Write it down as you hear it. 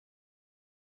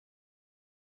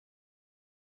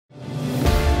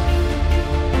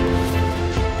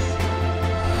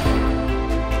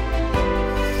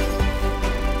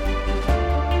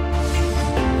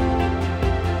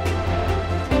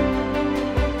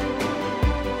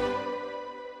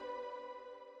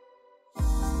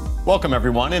Welcome,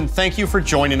 everyone, and thank you for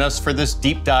joining us for this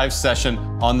deep dive session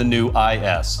on the new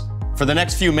IS. For the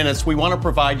next few minutes, we want to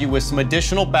provide you with some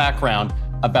additional background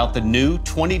about the new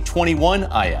 2021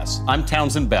 IS. I'm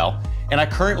Townsend Bell, and I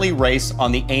currently race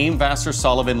on the AIM Vassar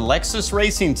Sullivan Lexus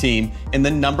racing team in the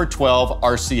number 12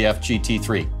 RCF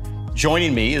GT3.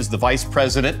 Joining me is the Vice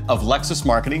President of Lexus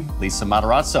Marketing, Lisa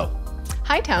Matarazzo.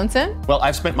 Hi, Townsend. Well,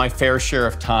 I've spent my fair share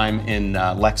of time in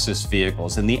Lexus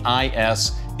vehicles, and the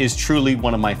IS is truly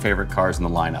one of my favorite cars in the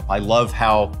lineup. I love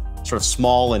how sort of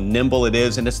small and nimble it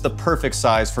is, and it's the perfect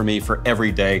size for me for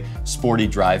everyday sporty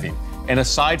driving. And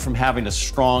aside from having a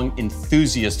strong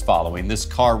enthusiast following, this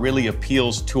car really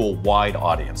appeals to a wide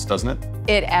audience, doesn't it?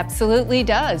 It absolutely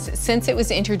does. Since it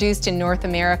was introduced in North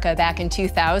America back in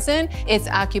 2000, it's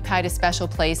occupied a special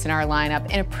place in our lineup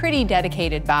and a pretty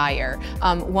dedicated buyer,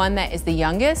 one that is the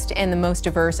youngest and the most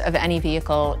diverse of any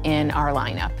vehicle in our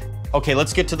lineup. Okay,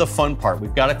 let's get to the fun part.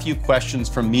 We've got a few questions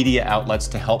from media outlets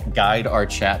to help guide our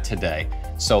chat today.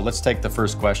 So let's take the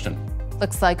first question.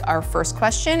 Looks like our first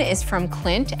question is from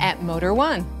Clint at Motor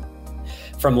One.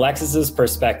 From Lexus's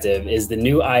perspective, is the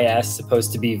new IS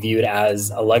supposed to be viewed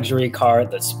as a luxury car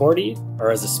that's sporty or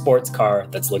as a sports car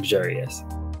that's luxurious?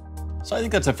 So I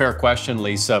think that's a fair question,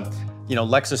 Lisa. You know,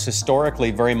 Lexus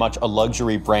historically very much a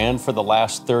luxury brand for the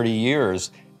last 30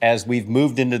 years. As we've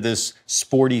moved into this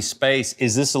sporty space,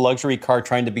 is this a luxury car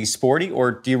trying to be sporty,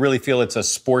 or do you really feel it's a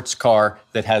sports car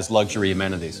that has luxury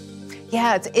amenities?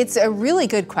 Yeah, it's a really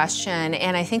good question,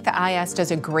 and I think the IS does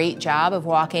a great job of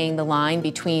walking the line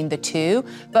between the two,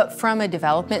 but from a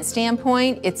development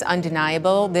standpoint, it's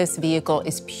undeniable this vehicle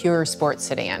is pure sports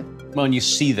sedan. Well, and you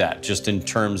see that just in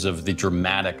terms of the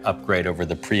dramatic upgrade over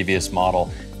the previous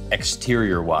model,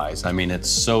 exterior-wise. I mean, it's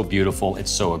so beautiful,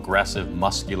 it's so aggressive,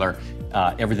 muscular,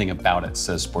 everything about it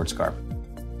says sports car.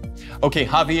 Okay,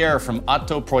 Javier from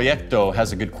Auto Proyecto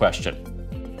has a good question.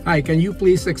 Hi, can you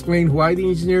please explain why the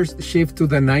engineers shift to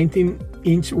the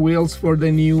 19-inch wheels for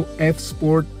the new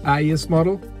F-Sport IS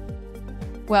model?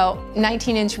 Well,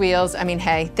 19-inch wheels, I mean,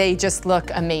 hey, they just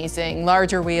look amazing.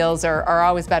 Larger wheels are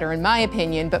always better in my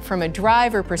opinion, but from a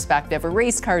driver perspective, a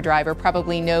race car driver,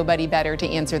 probably nobody better to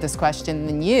answer this question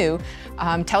than you.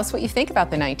 Tell us what you think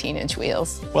about the 19-inch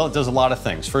wheels. Well, it does a lot of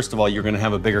things. First of all, you're going to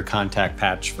have a bigger contact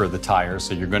patch for the tires,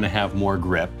 so you're going to have more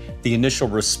grip. The initial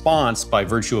response, by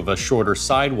virtue of a shorter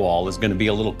sidewall, is going to be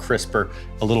a little crisper,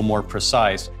 a little more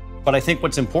precise. But I think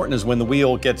what's important is when the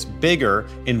wheel gets bigger,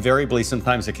 invariably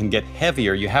sometimes it can get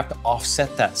heavier. You have to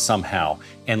offset that somehow.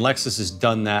 And Lexus has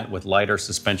done that with lighter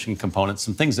suspension components,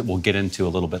 some things that we'll get into a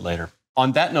little bit later.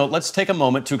 On that note, let's take a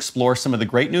moment to explore some of the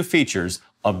great new features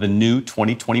of the new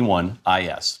 2021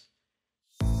 IS.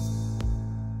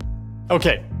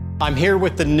 Okay, I'm here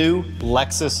with the new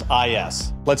Lexus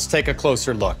IS. Let's take a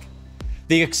closer look.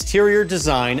 The exterior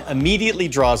design immediately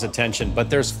draws attention,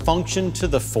 but there's function to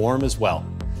the form as well.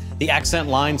 The accent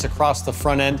lines across the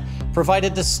front end provide a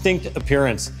distinct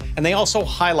appearance, and they also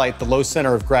highlight the low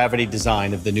center of gravity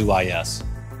design of the new IS.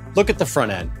 Look at the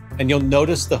front end, and you'll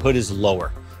notice the hood is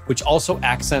lower, which also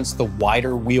accents the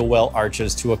wider wheel well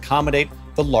arches to accommodate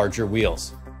the larger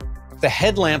wheels. The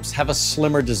headlamps have a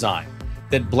slimmer design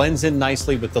that blends in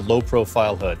nicely with the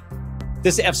low-profile hood.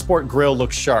 This F-Sport grille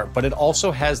looks sharp, but it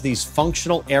also has these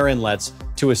functional air inlets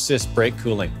to assist brake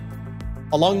cooling.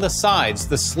 Along the sides,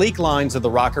 the sleek lines of the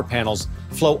rocker panels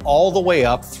flow all the way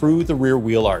up through the rear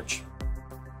wheel arch.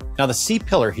 Now, the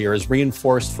C-pillar here is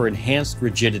reinforced for enhanced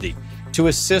rigidity to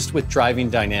assist with driving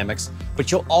dynamics,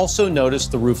 but you'll also notice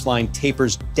the roofline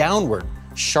tapers downward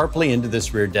sharply into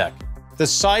this rear deck. The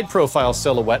side profile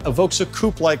silhouette evokes a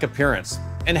coupe-like appearance.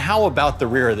 And how about the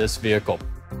rear of this vehicle?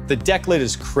 The deck lid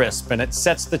is crisp, and it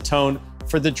sets the tone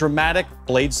for the dramatic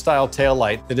blade-style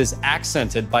taillight that is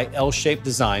accented by L-shaped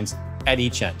designs at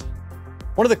each end.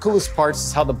 One of the coolest parts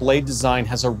is how the blade design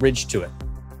has a ridge to it.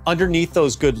 Underneath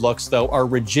those good looks, though, are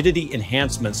rigidity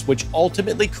enhancements, which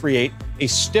ultimately create a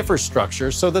stiffer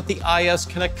structure so that the IS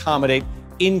can accommodate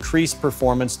increased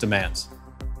performance demands.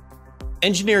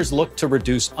 Engineers look to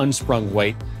reduce unsprung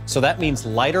weight, so that means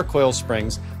lighter coil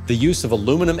springs, the use of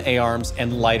aluminum A-arms,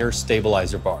 and lighter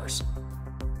stabilizer bars.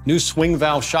 New swing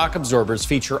valve shock absorbers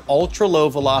feature ultra-low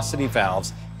velocity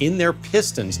valves in their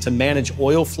pistons to manage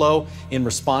oil flow in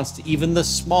response to even the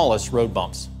smallest road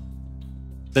bumps.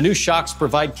 The new shocks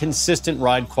provide consistent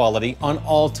ride quality on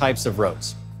all types of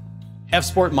roads.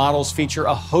 F-Sport models feature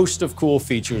a host of cool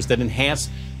features that enhance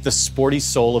the sporty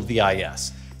soul of the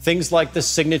IS. Things like the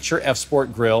signature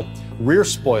F-Sport grille, rear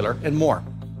spoiler, and more.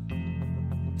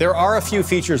 There are a few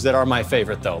features that are my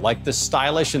favorite though, like the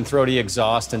stylish and throaty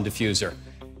exhaust and diffuser.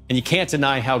 And you can't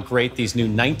deny how great these new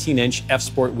 19-inch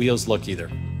F-Sport wheels look either.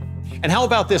 And how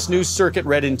about this new circuit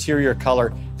red interior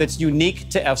color that's unique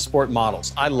to F-Sport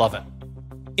models? I love it.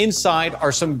 Inside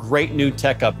are some great new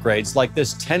tech upgrades like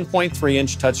this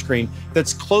 10.3-inch touchscreen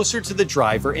that's closer to the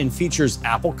driver and features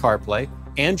Apple CarPlay,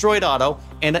 Android Auto,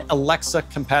 and Alexa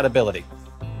compatibility.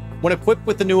 When equipped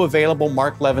with the new available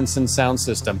Mark Levinson sound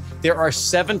system, there are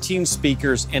 17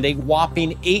 speakers and a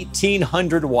whopping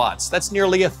 1,800 watts. That's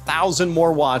nearly 1,000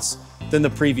 more watts than the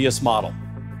previous model.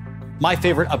 My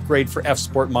favorite upgrade for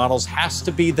F-Sport models has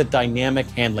to be the dynamic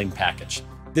handling package.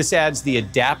 This adds the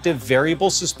adaptive variable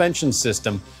suspension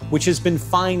system, which has been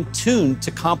fine-tuned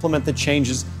to complement the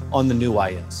changes on the new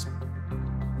IS.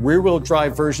 Rear-wheel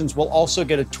drive versions will also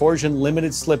get a torsion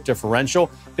limited slip differential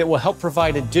that will help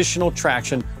provide additional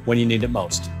traction when you need it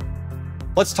most.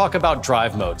 Let's talk about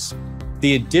drive modes.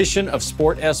 The addition of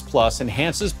Sport S Plus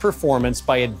enhances performance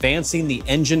by advancing the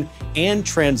engine and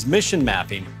transmission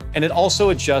mapping, and it also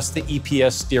adjusts the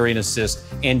EPS steering assist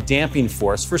and damping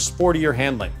force for sportier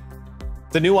handling.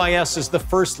 The new IS is the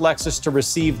first Lexus to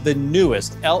receive the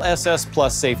newest LSS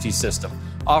Plus safety system,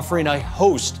 offering a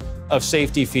host of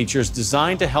safety features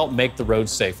designed to help make the road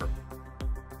safer.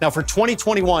 Now for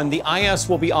 2021, the IS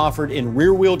will be offered in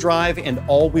rear-wheel drive and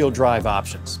all-wheel drive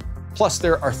options. Plus,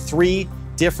 there are 3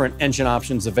 different engine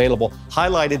options available,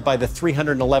 highlighted by the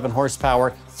 311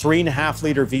 horsepower,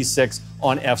 3.5-liter V6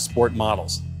 on F-Sport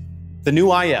models. The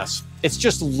new IS, it's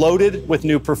just loaded with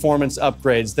new performance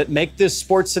upgrades that make this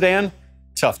sports sedan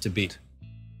tough to beat.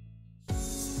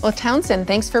 Well, Townsend,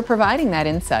 thanks for providing that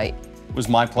insight. It was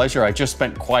my pleasure. I just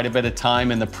spent quite a bit of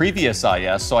time in the previous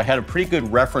IS, so I had a pretty good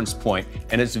reference point,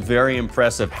 and it's very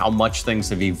impressive how much things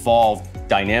have evolved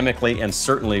dynamically and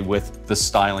certainly with the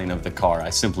styling of the car. I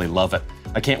simply love it.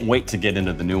 I can't wait to get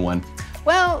into the new one.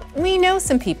 Well, we know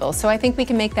some people, so I think we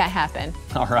can make that happen.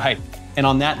 All right. And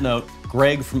on that note,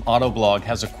 Greg from Autoblog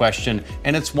has a question,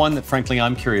 and it's one that frankly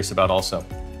I'm curious about also.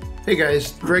 Hey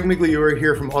guys, Greg Migliore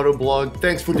here from Autoblog.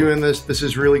 Thanks for doing this. This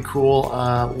is really cool.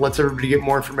 Lets everybody get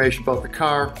more information about the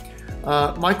car.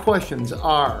 My questions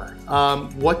are,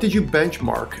 what did you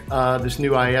benchmark this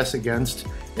new IS against?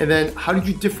 And then how did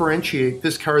you differentiate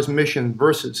this car's mission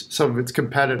versus some of its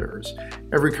competitors?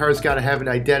 Every car's got to have an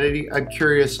identity. I'm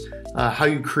curious how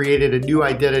you created a new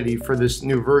identity for this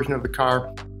new version of the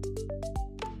car.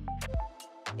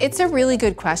 It's a really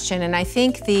good question, and I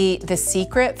think the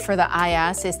secret for the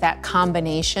IS is that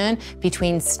combination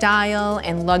between style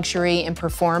and luxury and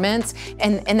performance,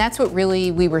 and that's what really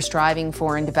we were striving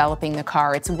for in developing the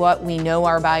car. It's what we know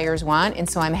our buyers want, and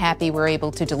so I'm happy we're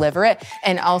able to deliver it,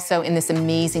 and also in this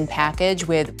amazing package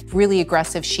with really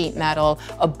aggressive sheet metal,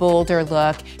 a bolder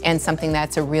look, and something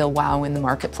that's a real wow in the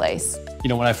marketplace. You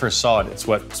know, when I first saw it, it's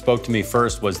what spoke to me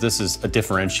first was this is a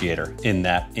differentiator in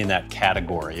that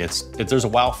category. There's a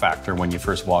wow factor when you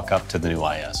first walk up to the new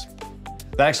IS.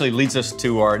 That actually leads us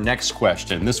to our next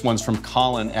question. This one's from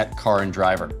Colin at Car and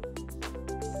Driver.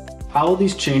 How will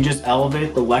these changes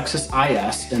elevate the Lexus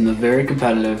IS in the very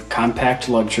competitive compact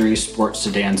luxury sports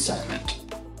sedan segment?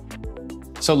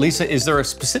 So Lisa, is there a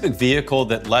specific vehicle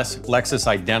that Lexus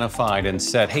identified and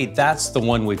said, hey, that's the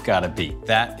one we've got to beat?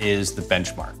 That is the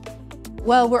benchmark.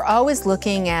 Well, we're always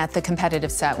looking at the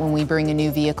competitive set when we bring a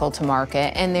new vehicle to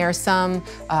market, and there are some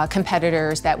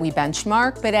competitors that we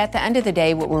benchmark, but at the end of the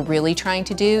day, what we're really trying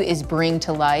to do is bring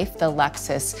to life the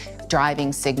Lexus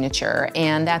driving signature,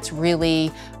 and that's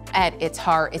really, at its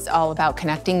heart, it's all about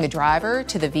connecting the driver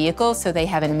to the vehicle so they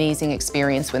have an amazing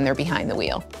experience when they're behind the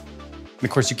wheel. And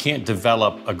of course, you can't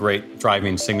develop a great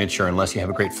driving signature unless you have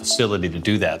a great facility to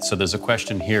do that. So there's a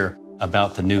question here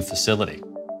about the new facility.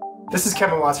 This is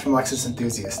Kevin Watts from Lexus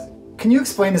Enthusiast. Can you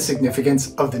explain the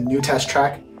significance of the new test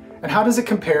track, and how does it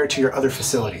compare to your other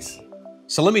facilities?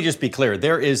 So let me just be clear.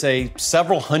 There is a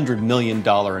several $100 million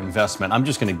investment, I'm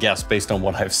just going to guess based on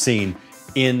what I've seen,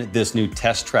 in this new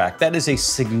test track. That is a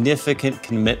significant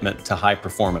commitment to high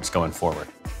performance going forward.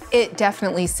 It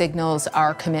definitely signals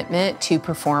our commitment to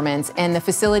performance, and the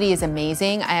facility is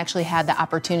amazing. I actually had the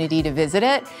opportunity to visit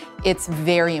it. It's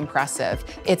very impressive.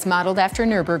 It's modeled after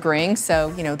Nürburgring,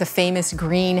 so you know, the famous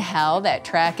green hell. That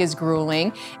track is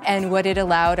grueling, and what it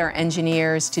allowed our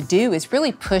engineers to do is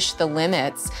really push the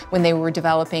limits when they were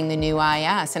developing the new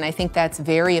IS, and I think that's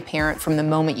very apparent from the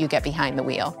moment you get behind the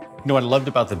wheel. You know what I loved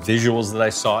about the visuals that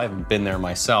I saw, I haven't been there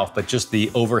myself, but just the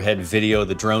overhead video,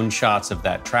 the drone shots of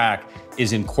that track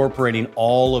is incorporating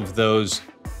all of those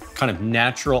kind of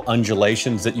natural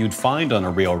undulations that you'd find on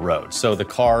a real road. So the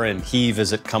car and heave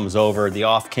as it comes over, the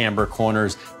off-camber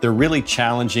corners, they're really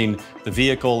challenging the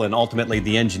vehicle and ultimately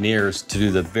the engineers to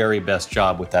do the very best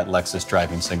job with that Lexus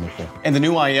driving signature. And the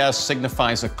new IS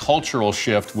signifies a cultural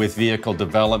shift with vehicle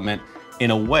development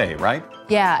in a way, right?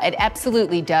 Yeah, it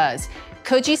absolutely does.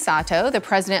 Koji Sato, the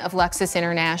president of Lexus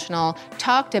International,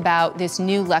 talked about this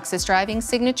new Lexus driving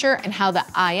signature and how the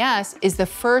IS is the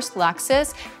first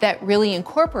Lexus that really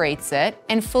incorporates it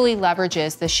and fully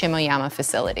leverages the Shimoyama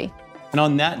facility. And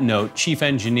on that note, chief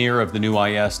engineer of the new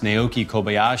IS, Naoki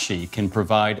Kobayashi, can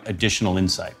provide additional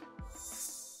insight.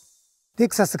 レ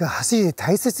クサスが走りで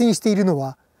大切にしているの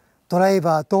は、ドライ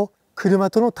バーと車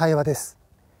との対話です。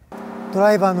ド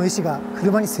ライバーの意思が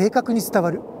車に正確に伝わ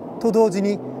ると同時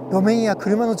に、路面や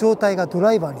車の状態がド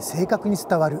ライバーに正確に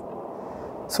伝わる。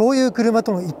そういう車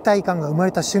との一体感が生ま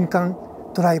れた瞬間、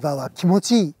ドライバーは気持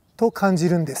ちいいと感じ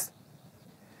るんです。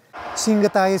新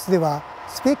型 IS では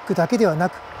スペックだけではな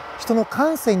く、人の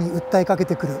感性に訴えかけ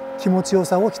てくる気持ちよ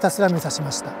さをひたすら目指し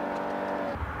ました。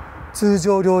通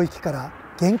常領域から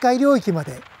限界領域ま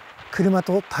で車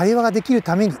と対話ができる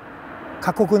ために、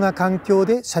過酷な環境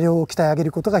で車両を鍛え上げ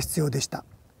ることが必要でした。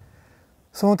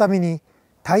そのために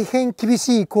大変厳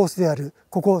しいコースである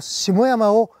ここ下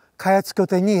山を開発拠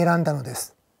点に選んだので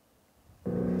す。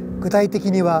具体的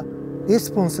にはレ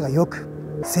スポンスが良く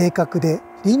正確で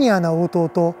リニアな応答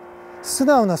と素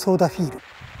直なソーダフィール、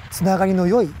つながりの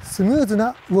良いスムーズ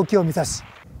な動きを目指し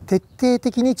徹底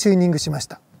的にチューニングしまし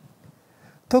た。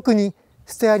特に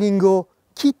ステアリングを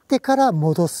切ってから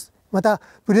戻す、また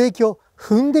ブレーキを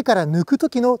踏んでから抜く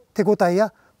時の手応え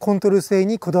やコントロール性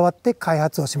にこだわって開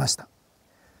発をしました。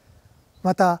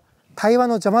また対話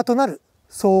の邪魔となる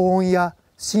騒音や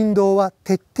振動は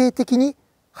徹底的に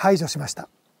排除しました。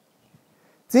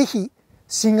ぜひ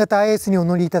新型 IS にお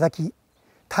乗りいただき、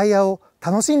タイヤを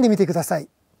楽しんでみてください。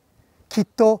きっ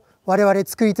と我々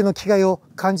作り手の気概を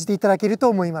感じていただけると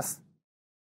思います。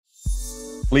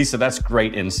Lisa, that's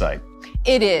great insight.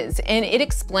 It is, and it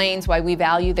explains why we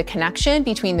value the connection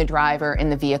between the driver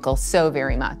and the vehicle so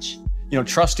very much. You know,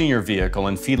 trusting your vehicle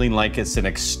and feeling like it's an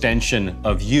extension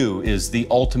of you is the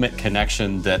ultimate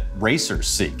connection that racers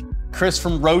seek. Chris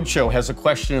from Roadshow has a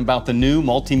question about the new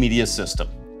multimedia system.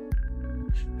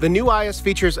 The new IS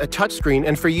features a touchscreen,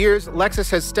 and for years, Lexus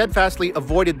has steadfastly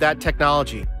avoided that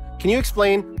technology. Can you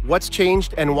explain what's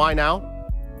changed and why now?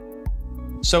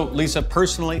 So, Lisa,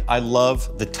 personally, I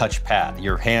love the touchpad.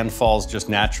 Your hand falls just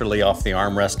naturally off the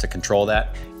armrest to control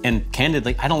that. And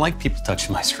candidly, I don't like people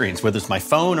touching my screens, whether it's my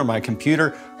phone or my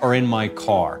computer or in my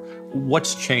car.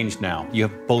 What's changed now? You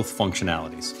have both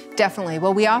functionalities. Definitely.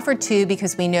 Well, we offer two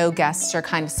because we know guests are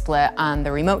kind of split on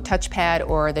the remote touchpad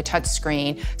or the touch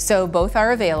screen. So both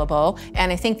are available.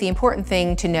 And I think the important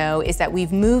thing to know is that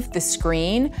we've moved the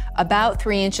screen about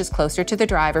 3 inches closer to the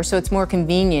driver, so it's more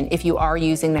convenient if you are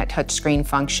using that touch screen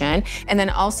function. And then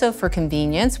also for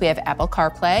convenience, we have Apple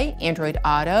CarPlay, Android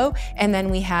Auto, and then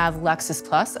we have Lexus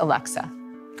Plus Alexa.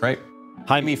 Great.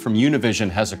 Jaime from Univision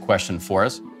has a question for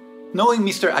us. Knowing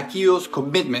Mr. Akio's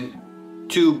commitment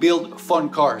to build fun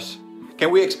cars,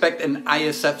 can we expect an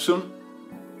ISF soon?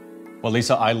 Well,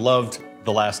 Lisa, I loved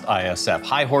the last ISF.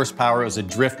 High horsepower, is a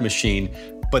drift machine,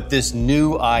 but this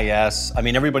new IS, I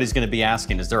mean, everybody's going to be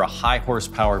asking, is there a high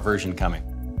horsepower version coming?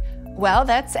 Well,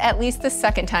 that's at least the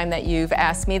second time that you've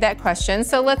asked me that question,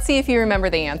 so let's see if you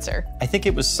remember the answer. I think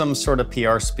it was some sort of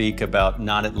PR speak about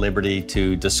not at liberty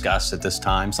to discuss at this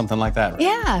time, something like that, right?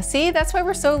 Yeah, see, that's why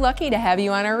we're so lucky to have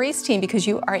you on our race team, because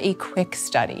you are a quick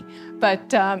study.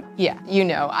 But yeah, you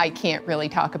know, I can't really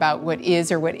talk about what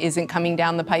is or what isn't coming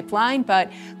down the pipeline,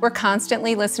 but we're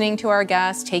constantly listening to our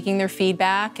guests, taking their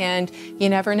feedback, and you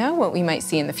never know what we might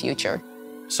see in the future.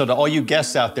 So to all you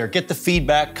guests out there, get the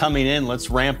feedback coming in. Let's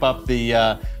ramp up the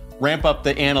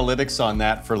analytics on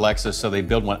that for Lexus so they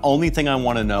build one. Only thing I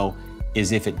want to know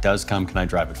is if it does come, can I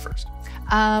drive it first?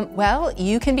 Well,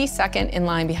 you can be second in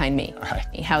line behind me. All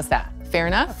right. How's that? Fair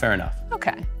enough? Fair enough.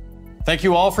 Okay. Thank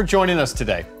you all for joining us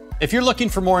today. If you're looking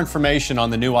for more information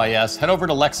on the new IS, head over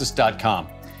to Lexus.com.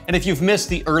 And if you've missed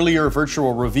the earlier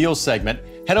virtual reveal segment,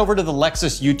 head over to the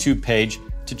Lexus YouTube page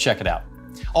to check it out.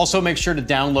 Also, make sure to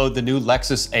download the new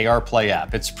Lexus AR Play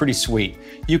app. It's pretty sweet.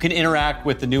 You can interact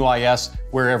with the new IS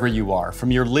wherever you are,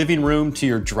 from your living room to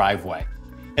your driveway.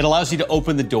 It allows you to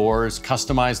open the doors,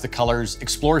 customize the colors,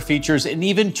 explore features, and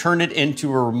even turn it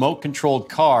into a remote-controlled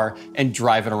car and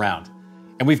drive it around.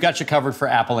 And we've got you covered for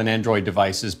Apple and Android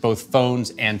devices, both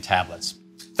phones and tablets.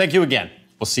 Thank you again.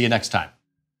 We'll see you next time.